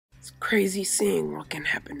It's crazy seeing what can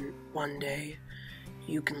happen one day.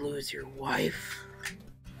 You can lose your wife.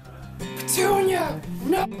 Petunia!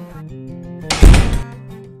 No!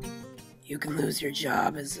 You can lose your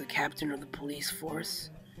job as the captain of the police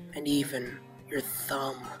force, and even your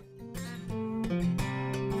thumb.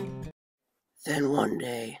 Then one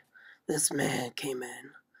day, this man came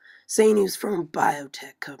in, saying he was from a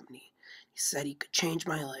biotech company. He said he could change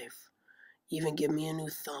my life, even give me a new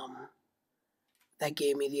thumb. That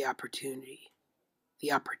gave me the opportunity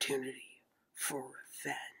for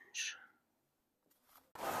revenge.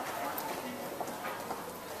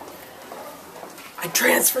 I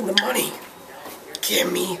transferred the money.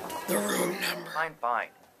 Give me the room number. Fine.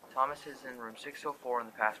 Thomas is in room 604 in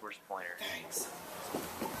the password's pointer. Thanks.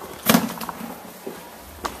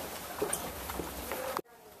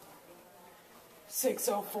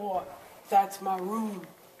 "604, that's my room."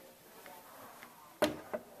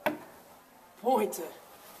 Pointed.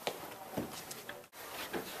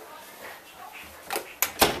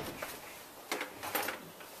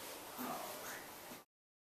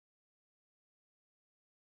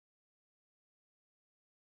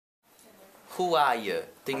 Who are you?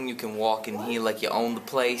 Thinking you can walk in here like you own the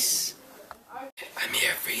place? I'm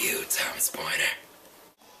here for you, Thomas Pointer.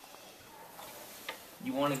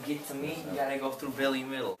 You want to get to me? You gotta go through Billy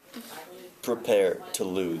Middle. Prepare to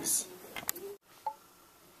lose.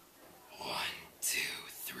 1, 2,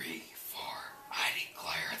 3, 4. I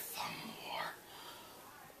declare a thumb war.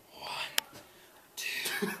 1,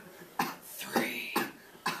 2, 3,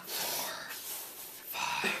 4,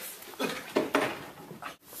 5.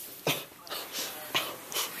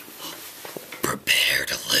 Prepare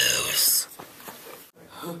to lose.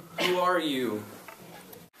 Who are you?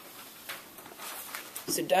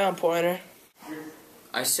 Sit down, Pointer.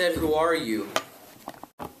 I said, who are you?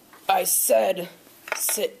 I said,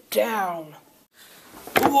 sit down.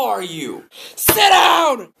 Who are you? Sit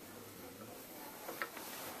down!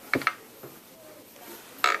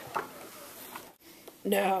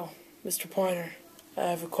 Now, Mr. Pointer, I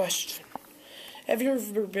have a question. Have you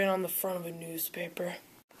ever been on the front of a newspaper?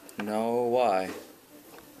 No, why?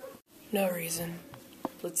 No reason.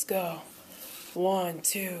 Let's go. 1,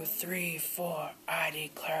 2, 3, 4. I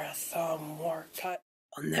declare a thumb war. Cut.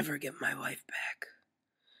 I'll never get my wife back.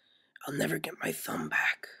 I'll never get my thumb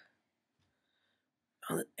back.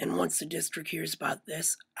 And once the district hears about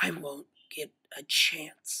this, I won't get a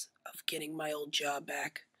chance of getting my old job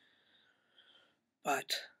back.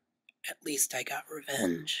 But at least I got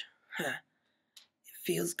revenge. It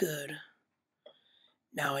feels good.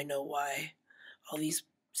 Now I know why all these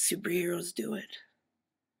superheroes do it.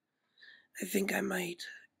 I think I might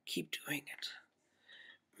keep doing it.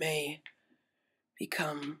 May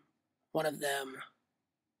become one of them.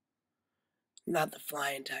 Not the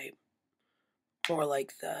flying type. More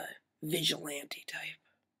like the vigilante type.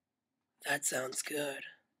 That sounds good.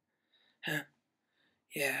 Huh?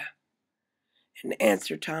 Yeah. And to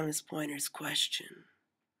answer Thomas Pointer's question,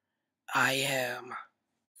 I am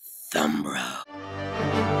Thumbro.